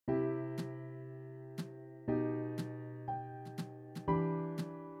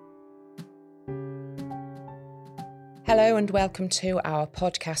Hello and welcome to our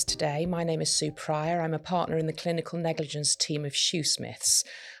podcast today. My name is Sue Pryor. I'm a partner in the clinical negligence team of Shoesmiths.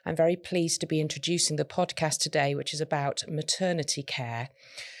 I'm very pleased to be introducing the podcast today, which is about maternity care.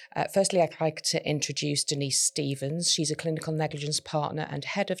 Firstly, I'd like to introduce Denise Stevens. She's a clinical negligence partner and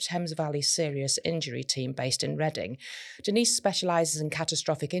head of Thames Valley Serious Injury Team based in Reading. Denise specialises in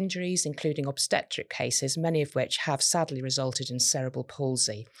catastrophic injuries, including obstetric cases, many of which have sadly resulted in cerebral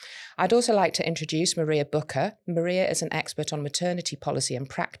palsy. I'd also like to introduce Maria Booker. Maria is an expert on maternity policy and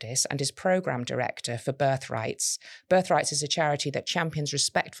practice and is Programme Director for Birthrights. Birthrights is a charity that champions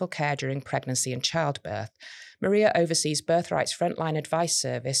respectful care during pregnancy and childbirth. Maria oversees Birthrights frontline advice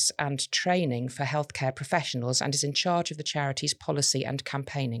service and training for healthcare professionals and is in charge of the charity's policy and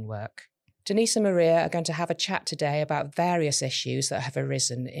campaigning work. Denise and Maria are going to have a chat today about various issues that have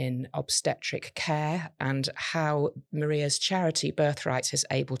arisen in obstetric care and how Maria's charity Birthrights is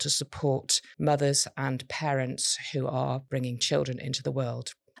able to support mothers and parents who are bringing children into the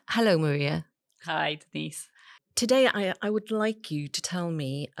world. Hello, Maria. Hi, Denise. Today, I would like you to tell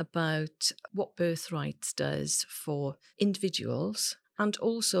me about what Birthrights does for individuals. And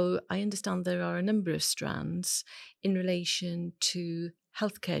also, I understand there are a number of strands in relation to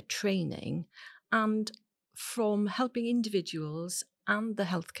healthcare training, and from helping individuals and the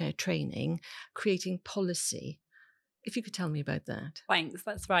healthcare training, creating policy. If you could tell me about that. Thanks,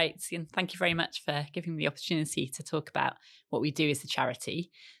 that's right. And thank you very much for giving me the opportunity to talk about what we do as a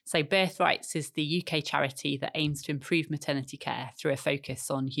charity. So Birthrights is the UK charity that aims to improve maternity care through a focus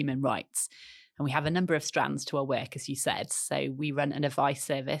on human rights. And we have a number of strands to our work, as you said. So we run an advice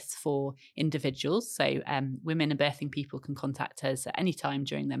service for individuals. So women and birthing people can contact us at any time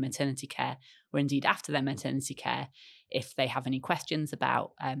during their maternity care or indeed after their maternity care if they have any questions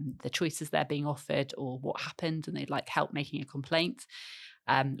about the choices they're being offered or what happened and they'd like help making a complaint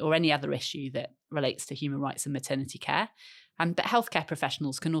or any other issue that relates to human rights and maternity care. But healthcare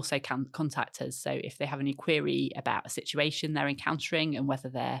professionals can also contact us. So if they have any query about a situation they're encountering and whether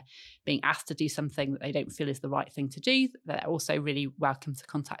they're being asked to do something that they don't feel is the right thing to do, they're also really welcome to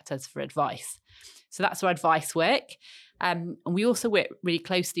contact us for advice. So that's our advice work. And we also work really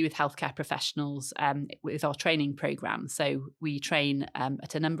closely with healthcare professionals with our training programme. So we train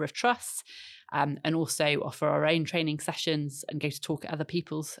at a number of trusts and also offer our own training sessions and go to talk at other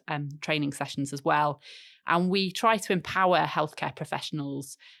people's training sessions as well. And we try to empower healthcare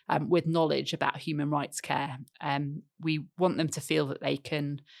professionals with knowledge about human rights care. We want them to feel that they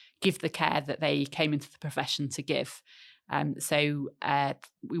can give the care that they came into the profession to give. So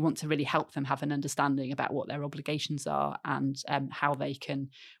we want to really help them have an understanding about what their obligations are and how they can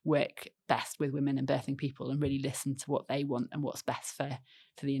work best with women and birthing people and really listen to what they want and what's best for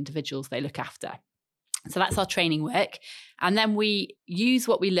the individuals they look after. So that's our training work. And then we use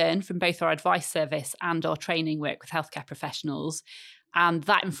what we learn from both our advice service and our training work with healthcare professionals. And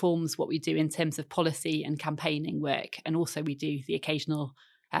that informs what we do in terms of policy and campaigning work. And also we do the occasional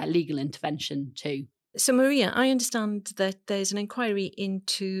legal intervention too. So, Maria, I understand that there's an inquiry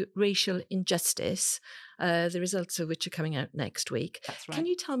into racial injustice, the results of which are coming out next week. That's right. Can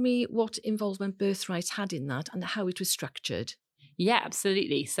you tell me what involvement Birthrights had in that and how it was structured? Yeah,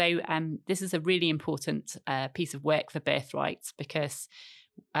 absolutely. So this is a really important piece of work for Birthrights because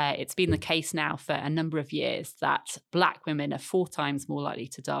it's been the case now for a number of years that Black women are 4 times more likely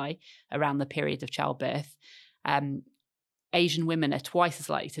to die around the period of childbirth. Asian women are twice as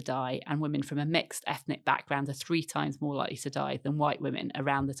likely to die, and women from a mixed ethnic background are 3 times more likely to die than white women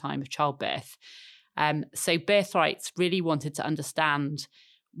around the time of childbirth. So Birthrights really wanted to understand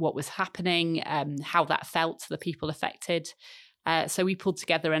what was happening, how that felt to the people affected. So we pulled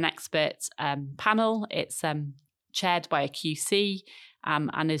together an expert panel. It's chaired by a QC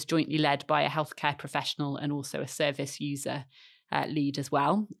and is jointly led by a healthcare professional and also a service user lead as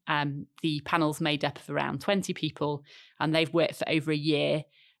well. The panel's made up of around 20 people and they've worked for over a year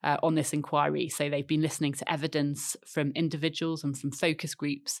on this inquiry. So they've been listening to evidence from individuals and from focus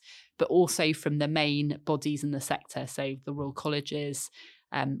groups, but also from the main bodies in the sector. So the Royal Colleges,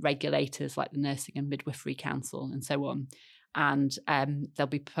 regulators like the Nursing and Midwifery Council and so on. And they'll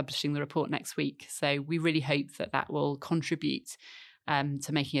be publishing the report next week. So we really hope that will contribute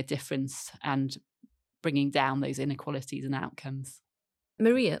to making a difference and bringing down those inequalities and outcomes.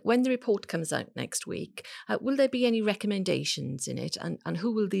 Maria, when the report comes out next week, will there be any recommendations in it? And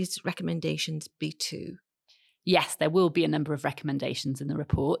who will these recommendations be to? Yes, there will be a number of recommendations in the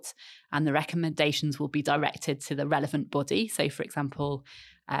report, and the recommendations will be directed to the relevant body. So, for example,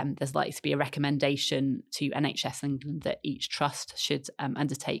 there's likely to be a recommendation to NHS England that each trust should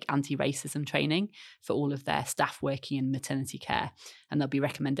undertake anti-racism training for all of their staff working in maternity care. And there'll be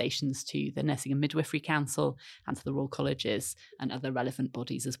recommendations to the Nursing and Midwifery Council and to the Royal Colleges and other relevant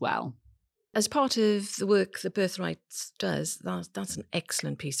bodies as well. As part of the work that Birthrights does, that's an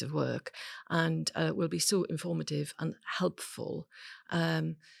excellent piece of work, and will be so informative and helpful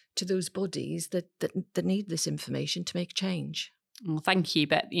to those bodies that need this information to make change. Well, thank you.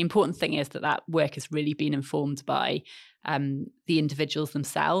 But the important thing is that work has really been informed by the individuals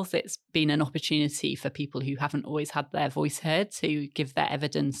themselves. It's been an opportunity for people who haven't always had their voice heard to give their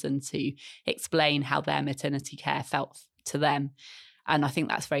evidence and to explain how their maternity care felt to them. And I think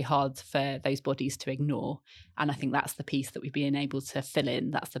that's very hard for those bodies to ignore. And I think that's the piece that we've been able to fill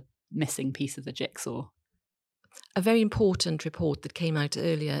in. That's the missing piece of the jigsaw. A very important report that came out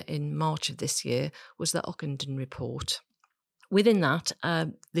earlier in March of this year was the Ockenden report. Within that,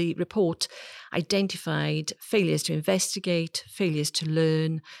 the report identified failures to investigate, failures to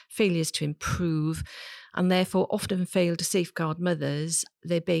learn, failures to improve, and therefore often failed to safeguard mothers,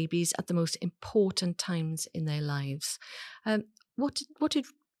 their babies, at the most important times in their lives. What did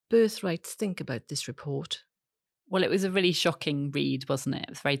Birthrights think about this report? Well, it was a really shocking read, wasn't it? It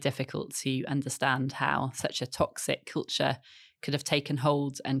was very difficult to understand how such a toxic culture could have taken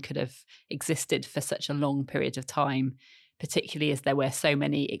hold and could have existed for such a long period of time, particularly as there were so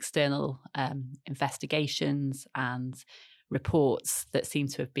many external investigations and reports that seem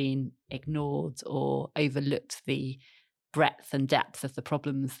to have been ignored or overlooked the breadth and depth of the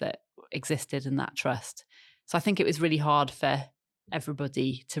problems that existed in that trust. So I think it was really hard for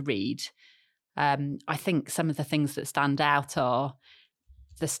everybody to read. I think some of the things that stand out are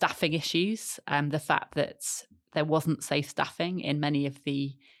the staffing issues, the fact that there wasn't safe staffing in many of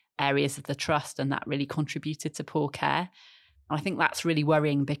the areas of the trust, and that really contributed to poor care. And I think that's really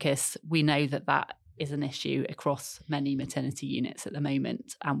worrying because we know that is an issue across many maternity units at the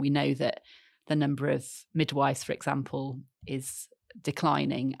moment. And we know that the number of midwives, for example, is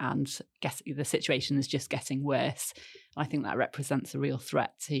declining, and the situation is just getting worse. I think that represents a real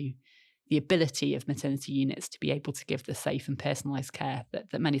threat to the ability of maternity units to be able to give the safe and personalised care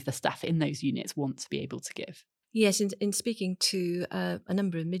that many of the staff in those units want to be able to give. Yes, in speaking to a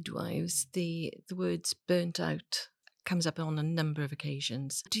number of midwives, the words burnt out comes up on a number of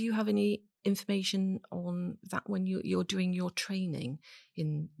occasions. Do you have any information on that when you're doing your training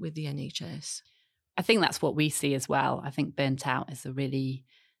with the NHS? I think that's what we see as well. I think burnt out is a really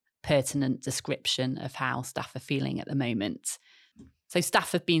pertinent description of how staff are feeling at the moment. So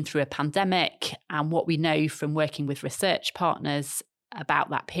staff have been through a pandemic, and what we know from working with research partners about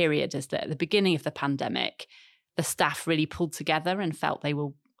that period is that at the beginning of the pandemic, the staff really pulled together and felt there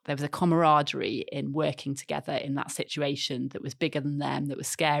was a camaraderie in working together in that situation that was bigger than them, that was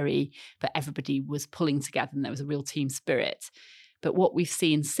scary, but everybody was pulling together and there was a real team spirit. But what we've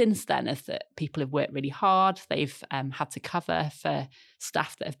seen since then is that people have worked really hard. They've had to cover for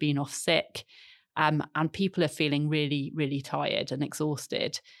staff that have been off sick, and people are feeling really, really tired and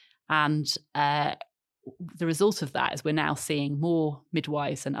exhausted. And the result of that is we're now seeing more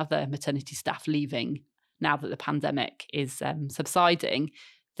midwives and other maternity staff leaving now that the pandemic is subsiding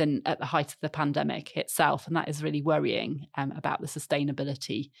than at the height of the pandemic itself. And that is really worrying about the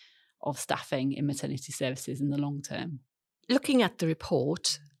sustainability of staffing in maternity services in the long term. Looking at the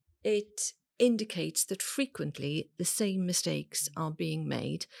report, it indicates that frequently the same mistakes are being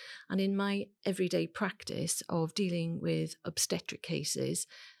made. And in my everyday practice of dealing with obstetric cases,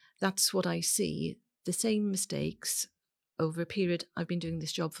 that's what I see. The same mistakes over a period. I've been doing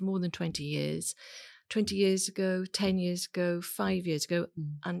this job for more than 20 years. 20 years ago, 10 years ago, 5 years ago,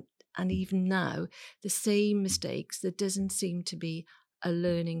 and even now, the same mistakes. There doesn't seem to be a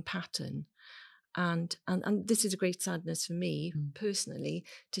learning pattern. And this is a great sadness for me personally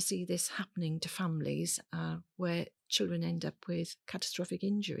to see this happening to families where children end up with catastrophic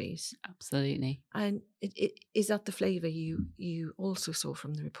injuries. Absolutely. And is that the flavour you also saw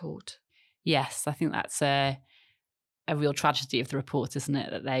from the report? Yes, I think that's a real tragedy of the report, isn't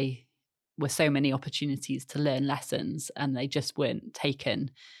it? That they were so many opportunities to learn lessons and they just weren't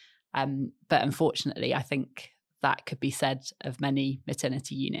taken. But unfortunately, I think that could be said of many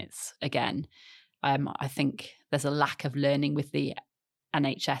maternity units again. I think there's a lack of learning with the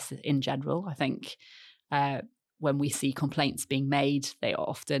NHS in general. I think when we see complaints being made, they are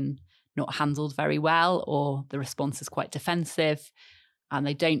often not handled very well, or the response is quite defensive, and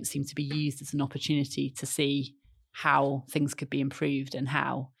they don't seem to be used as an opportunity to see how things could be improved and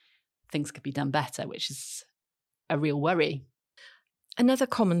how things could be done better, which is a real worry. Another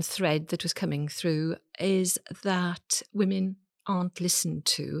common thread that was coming through is that women aren't listened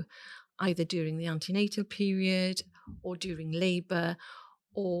to, either during the antenatal period or during labour,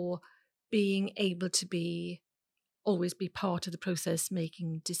 or being able to always be part of the process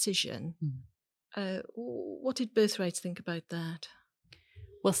making decision. What did Birthrights think about that?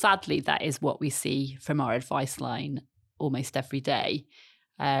 Well, sadly, that is what we see from our advice line almost every day.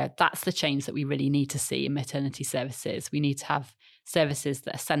 That's the change that we really need to see in maternity services. We need to have services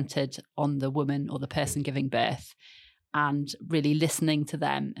that are centred on the woman or the person giving birth, and really listening to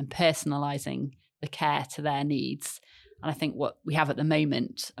them and personalising the care to their needs. And I think what we have at the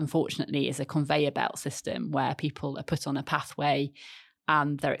moment, unfortunately, is a conveyor belt system where people are put on a pathway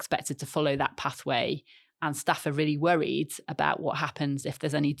and they're expected to follow that pathway. And staff are really worried about what happens if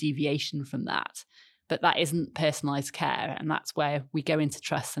there's any deviation from that. But that isn't personalised care. And that's where we go into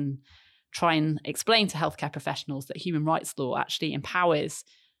trust and try and explain to healthcare professionals that human rights law actually empowers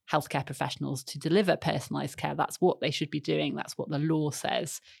healthcare professionals to deliver personalised care. That's what they should be doing. That's what the law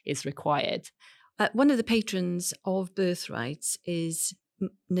says is required. One of the patrons of Birthrights is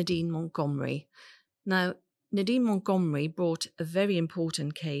Nadine Montgomery. Now, Nadine Montgomery brought a very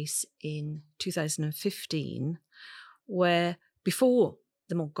important case in 2015 where, before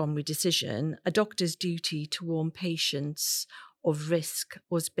the Montgomery decision, a doctor's duty to warn patients of risk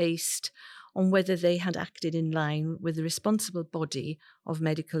was based on whether they had acted in line with the responsible body of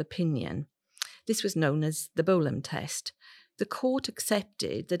medical opinion. This was known as the Bolam test. The court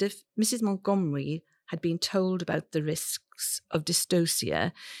accepted that if Mrs. Montgomery had been told about the risks of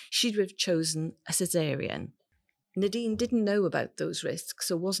dystocia, she'd have chosen a caesarean. Nadine didn't know about those risks,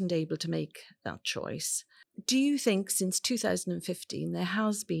 so wasn't able to make that choice. Do you think since 2015 there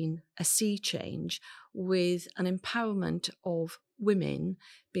has been a sea change with an empowerment of women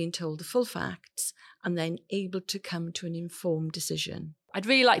being told the full facts and then able to come to an informed decision? I'd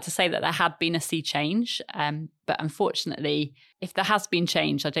really like to say that there had been a sea change, but unfortunately, if there has been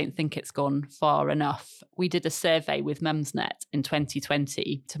change, I don't think it's gone far enough. We did a survey with Mumsnet in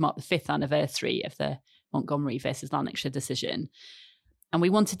 2020 to mark the 5th anniversary of the Montgomery versus Lanarkshire decision. And we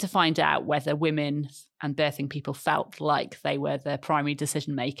wanted to find out whether women and birthing people felt like they were the primary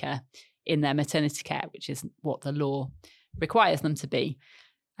decision maker in their maternity care, which is what the law requires them to be.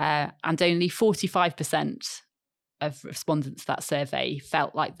 And only 45% of respondents to that survey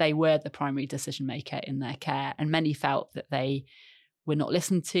felt like they were the primary decision maker in their care. And many felt that they were not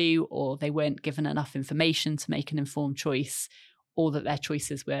listened to, or they weren't given enough information to make an informed choice, or that their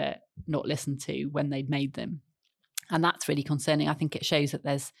choices were not listened to when they'd made them. And that's really concerning. I think it shows that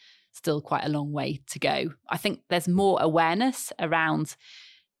there's still quite a long way to go. I think there's more awareness around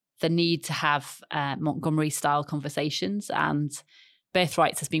the need to have Montgomery-style conversations, and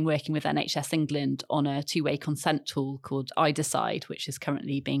Birthrights has been working with NHS England on a two-way consent tool called iDecide, which is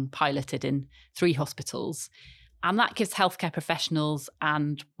currently being piloted in 3 hospitals. And that gives healthcare professionals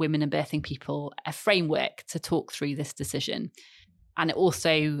and women and birthing people a framework to talk through this decision. And it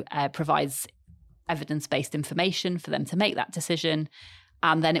also provides evidence-based information for them to make that decision.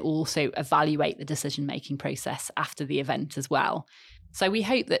 And then it will also evaluate the decision-making process after the event as well. So we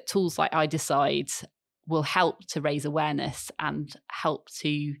hope that tools like iDecide will help to raise awareness and help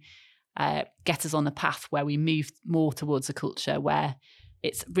to get us on a path where we move more towards a culture where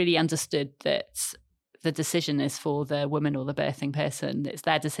it's really understood that the decision is for the woman or the birthing person. It's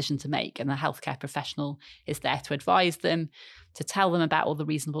their decision to make, and the healthcare professional is there to advise them, to tell them about all the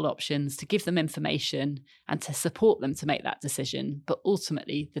reasonable options, to give them information and to support them to make that decision. But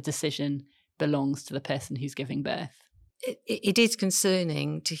ultimately, the decision belongs to the person who's giving birth. It is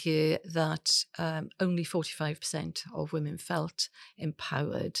concerning to hear that only 45% of women felt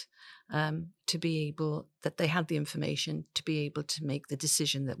empowered to be able, that they had the information to be able to make the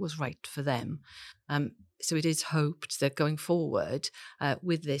decision that was right for them. So it is hoped that going forward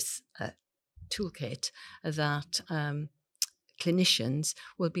with this toolkit that clinicians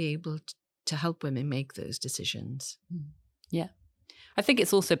will be able to help women make those decisions. Yeah. I think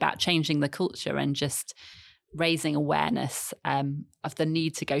it's also about changing the culture and just raising awareness of the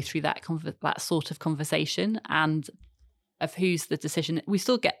need to go through that sort of conversation and of who's the decision. We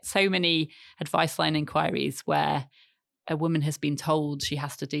still get so many advice line inquiries where a woman has been told she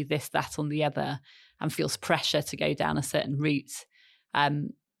has to do this, that, or the other, and feels pressure to go down a certain route.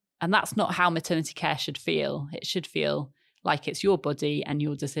 And that's not how maternity care should feel. It should feel like it's your body and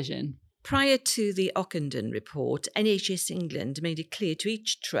your decision. Prior to the Ockenden report, NHS England made it clear to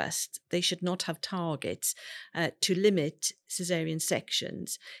each trust they should not have targets to limit caesarean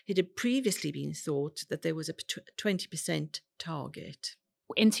sections. It had previously been thought that there was a 20% target.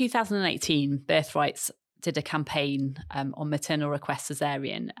 In 2018, Birthrights did a campaign on maternal request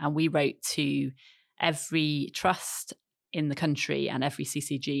caesarean, and we wrote to every trust in the country and every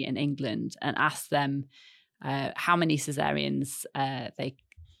CCG in England and asked them how many caesareans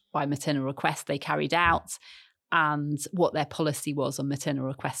by maternal request they carried out and what their policy was on maternal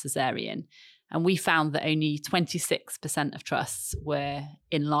request caesarean. And we found that only 26% of trusts were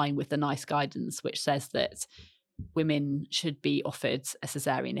in line with the NICE guidance, which says that women should be offered a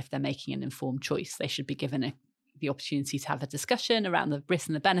caesarean if they're making an informed choice. They should be given the opportunity to have a discussion around the risks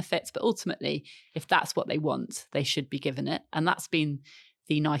and the benefits, but ultimately, if that's what they want, they should be given it. And that's been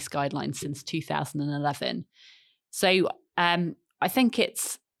the NICE guidelines since 2011. So I think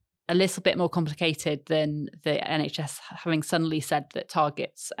it's a little bit more complicated than the NHS having suddenly said that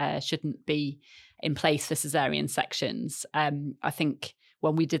targets shouldn't be in place for caesarean sections. I think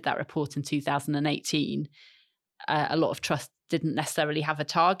when we did that report in 2018, a lot of trusts didn't necessarily have a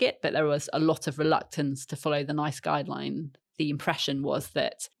target, but there was a lot of reluctance to follow the NICE guideline. The impression was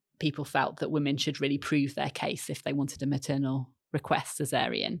that people felt that women should really prove their case if they wanted a maternal request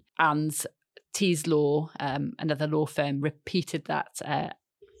caesarean. And Tees Law, another law firm, repeated that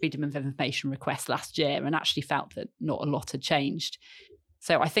Freedom of Information request last year and actually felt that not a lot had changed.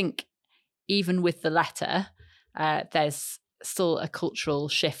 So I think even with the letter, there's still a cultural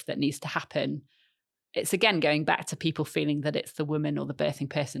shift that needs to happen. It's again going back to people feeling that it's the woman or the birthing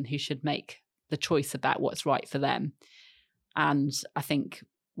person who should make the choice about what's right for them. And I think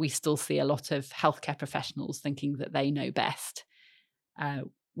we still see a lot of healthcare professionals thinking that they know best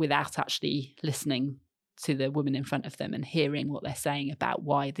without actually listening to the woman in front of them and hearing what they're saying about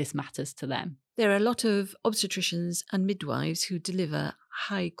why this matters to them. There are a lot of obstetricians and midwives who deliver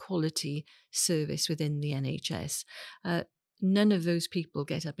high quality service within the NHS. None of those people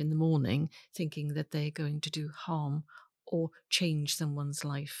get up in the morning thinking that they're going to do harm or change someone's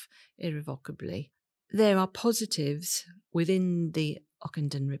life irrevocably. There are positives within the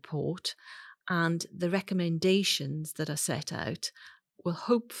Ockenden report, and the recommendations that are set out will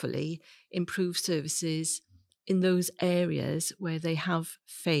hopefully improve services in those areas where they have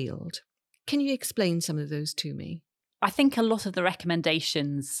failed. Can you explain some of those to me? I think a lot of the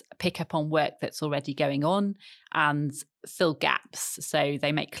recommendations pick up on work that's already going on and fill gaps. So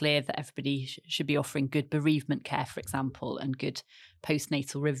they make clear that everybody should be offering good bereavement care, for example, and good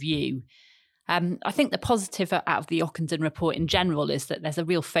postnatal review. I think the positive out of the Ockenden report in general is that there's a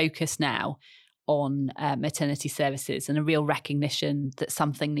real focus now on maternity services and a real recognition that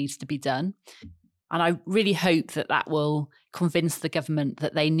something needs to be done. And I really hope that that will convince the government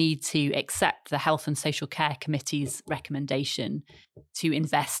that they need to accept the Health and Social Care Committee's recommendation to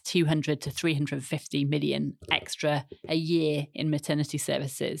invest 200 to 350 million extra a year in maternity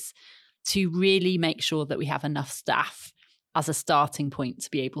services to really make sure that we have enough staff as a starting point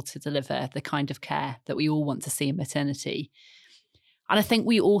to be able to deliver the kind of care that we all want to see in maternity. And I think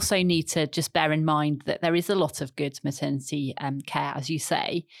we also need to just bear in mind that there is a lot of good maternity care, as you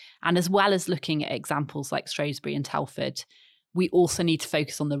say. And as well as looking at examples like Shrewsbury and Telford, we also need to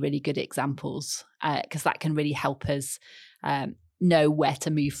focus on the really good examples because that can really help us know where to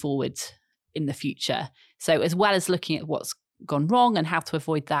move forward in the future. So as well as looking at what's gone wrong and how to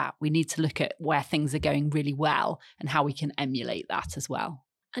avoid that, we need to look at where things are going really well and how we can emulate that as well.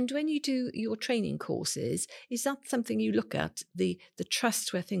 And when you do your training courses, is that something you look at, the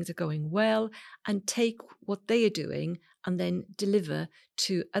trust where things are going well, and take what they are doing and then deliver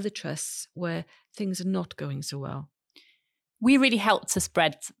to other trusts where things are not going so well? We really help to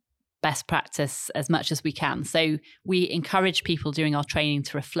spread best practice as much as we can. So we encourage people during our training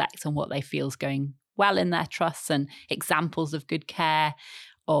to reflect on what they feel is going well in their trusts and examples of good care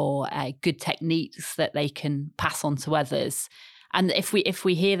or good techniques that they can pass on to others. And if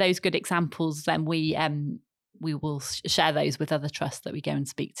we hear those good examples, then we will share those with other trusts that we go and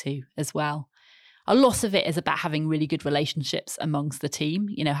speak to as well. A lot of it is about having really good relationships amongst the team,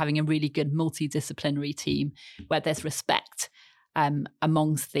 having a really good multidisciplinary team where there's respect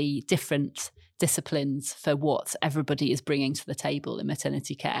amongst the different disciplines for what everybody is bringing to the table in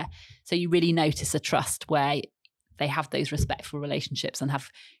maternity care. So you really notice a trust where they have those respectful relationships and have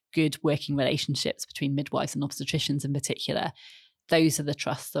good working relationships between midwives and obstetricians in particular. Those are the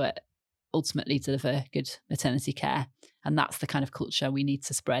trusts that ultimately deliver good maternity care. And that's the kind of culture we need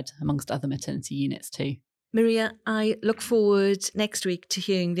to spread amongst other maternity units too. Maria, I look forward next week to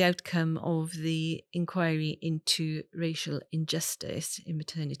hearing the outcome of the inquiry into racial injustice in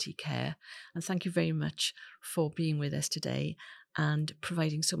maternity care. And thank you very much for being with us today and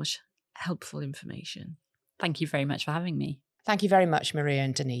providing so much helpful information. Thank you very much for having me. Thank you very much, Maria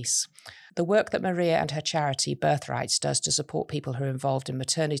and Denise. The work that Maria and her charity Birthrights does to support people who are involved in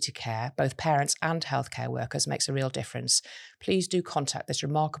maternity care, both parents and healthcare workers, makes a real difference. Please do contact this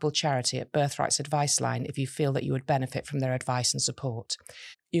remarkable charity at Birthrights Advice Line if you feel that you would benefit from their advice and support.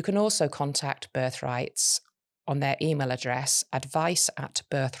 You can also contact Birthrights on their email address,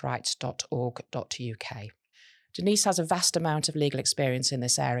 advice@birthrights.org.uk. Denise has a vast amount of legal experience in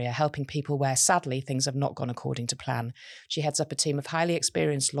this area, helping people where, sadly, things have not gone according to plan. She heads up a team of highly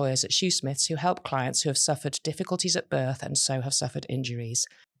experienced lawyers at Shoosmiths who help clients who have suffered difficulties at birth and so have suffered injuries.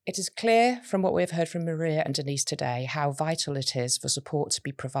 It is clear from what we've heard from Maria and Denise today how vital it is for support to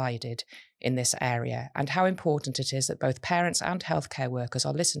be provided in this area and how important it is that both parents and healthcare workers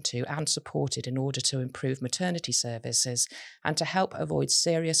are listened to and supported in order to improve maternity services and to help avoid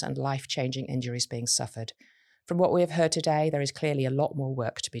serious and life-changing injuries being suffered. From what we have heard today, there is clearly a lot more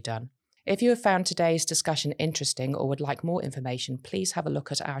work to be done. If you have found today's discussion interesting or would like more information, please have a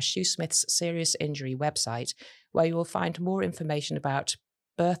look at our Shoosmiths Serious Injury website, where you will find more information about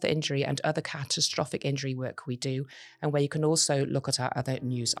birth injury and other catastrophic injury work we do, and where you can also look at our other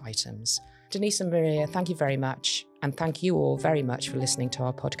news items. Denise and Maria, thank you very much, and thank you all very much for listening to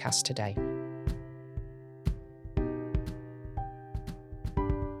our podcast today.